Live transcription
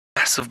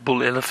massive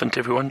bull elephant,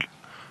 everyone.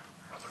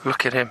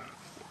 Look at him.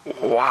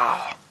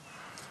 Wow.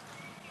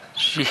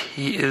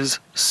 He is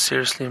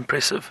seriously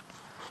impressive.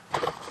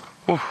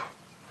 Ooh, a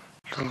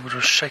little bit of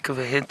a shake of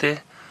the head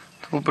there.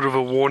 A little bit of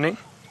a warning.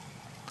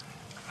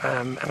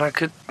 And I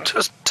could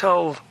just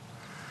tell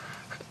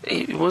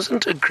he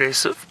wasn't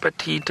aggressive,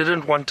 but he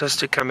didn't want us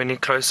to come any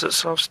closer.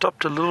 So I've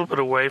stopped a little bit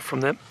away from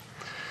them.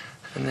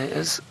 And there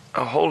is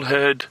a whole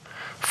herd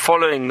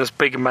following this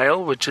big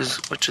male, which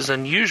is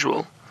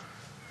unusual.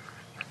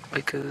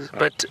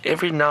 But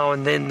every now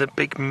and then the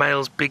big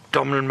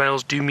dominant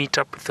males do meet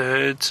up with the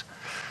herds.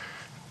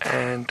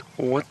 And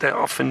what they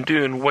often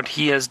do, and what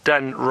he has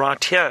done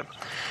right here,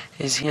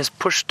 is he has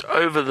pushed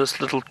over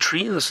this little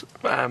tree, as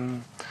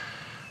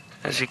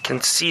you can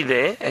see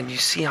there, and you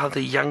see how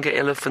the younger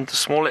elephant, the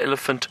smaller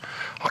elephant,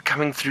 are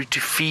coming through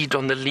to feed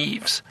on the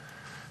leaves.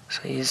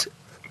 So he's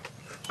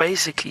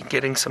basically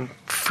getting some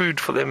food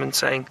for them and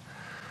saying,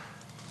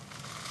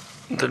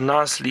 the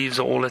nice leaves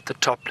are all at the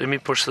top. Let me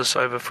push this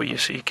over for you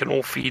so you can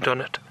all feed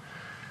on it.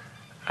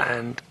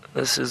 And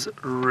this is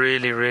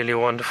really, really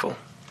wonderful.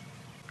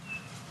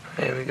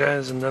 There we go,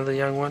 there's another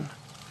young one.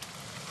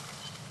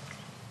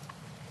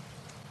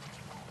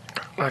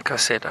 Like I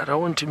said, I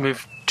don't want to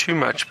move too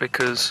much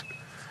because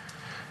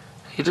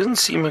he didn't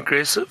seem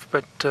aggressive,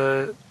 but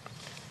I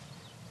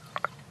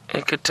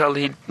could tell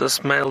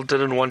this male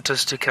didn't want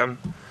us to come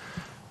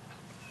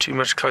too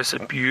much closer.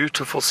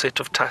 Beautiful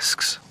set of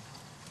tusks.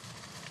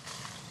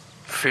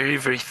 Very,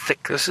 very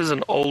thick. This is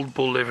an old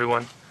bull,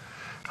 everyone.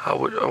 I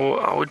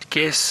would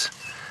guess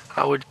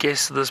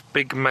this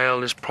big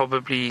male is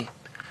probably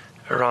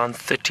around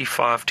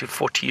 35 to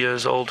 40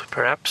 years old,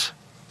 perhaps,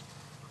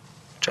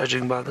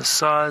 judging by the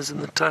size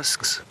and the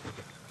tusks.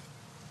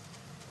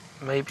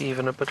 Maybe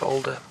even a bit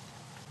older.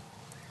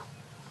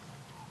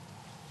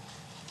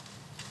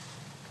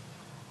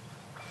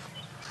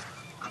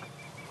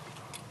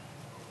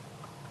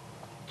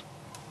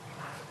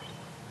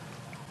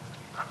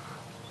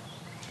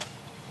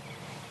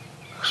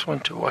 Just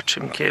want to watch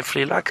him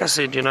carefully. Like I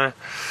said, the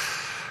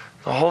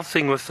whole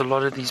thing with a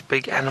lot of these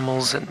big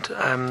animals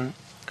and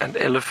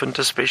elephant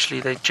especially,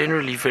 they're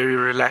generally very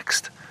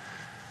relaxed,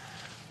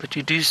 but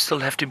you do still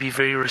have to be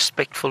very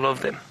respectful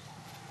of them.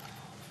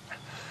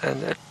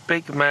 And that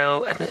big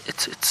male, and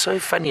it's so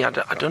funny, I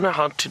don't know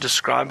how to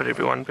describe it,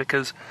 everyone,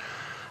 because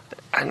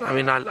I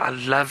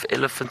love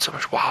elephants so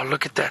much. Wow,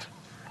 look at that.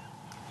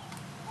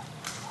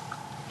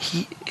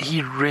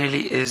 He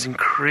really is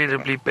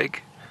incredibly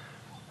big.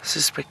 This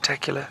is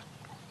spectacular.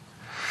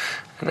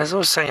 And as I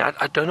was saying,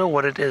 I don't know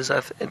what it is.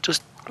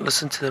 Just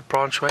listen to the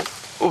branch weight.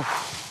 Ooh.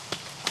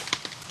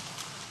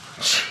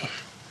 Gee,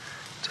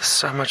 just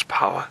so much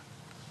power.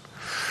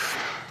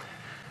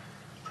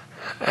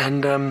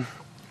 And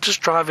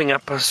just driving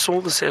up, I saw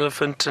this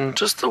elephant, and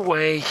just the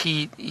way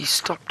he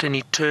stopped and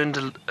he turned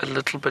a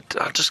little bit,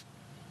 I just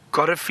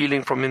got a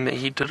feeling from him that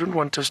he didn't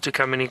want us to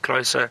come any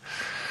closer.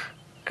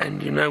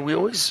 And we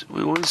always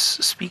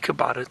speak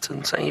about it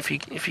and say if you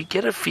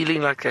get a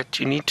feeling like that,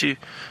 you need to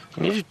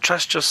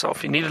trust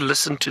yourself. You need to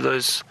listen to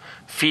those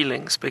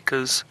feelings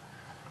because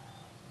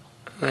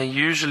they're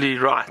usually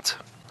right.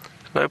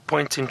 No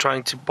point in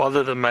trying to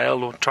bother the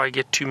male or try to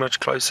get too much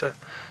closer,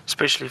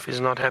 especially if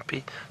he's not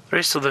happy. The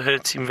rest of the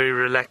herd seem very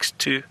relaxed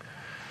too. You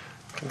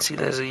can see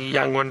there's a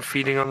young one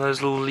feeding on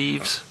those little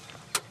leaves.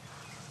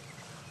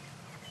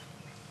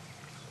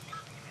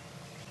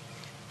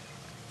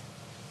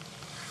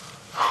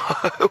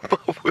 Oh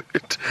my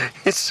word,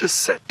 it's just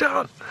sat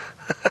down.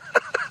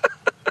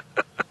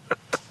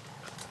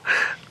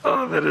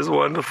 Oh, that is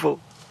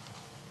wonderful.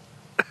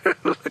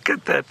 Look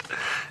at that.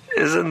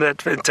 Isn't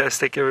that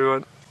fantastic,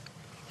 everyone?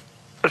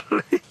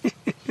 I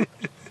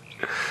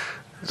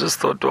just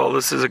thought, well,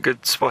 this is a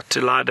good spot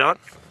to lie down.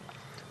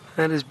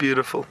 That is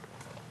beautiful.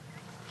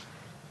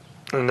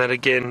 And that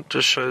again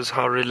just shows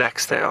how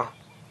relaxed they are.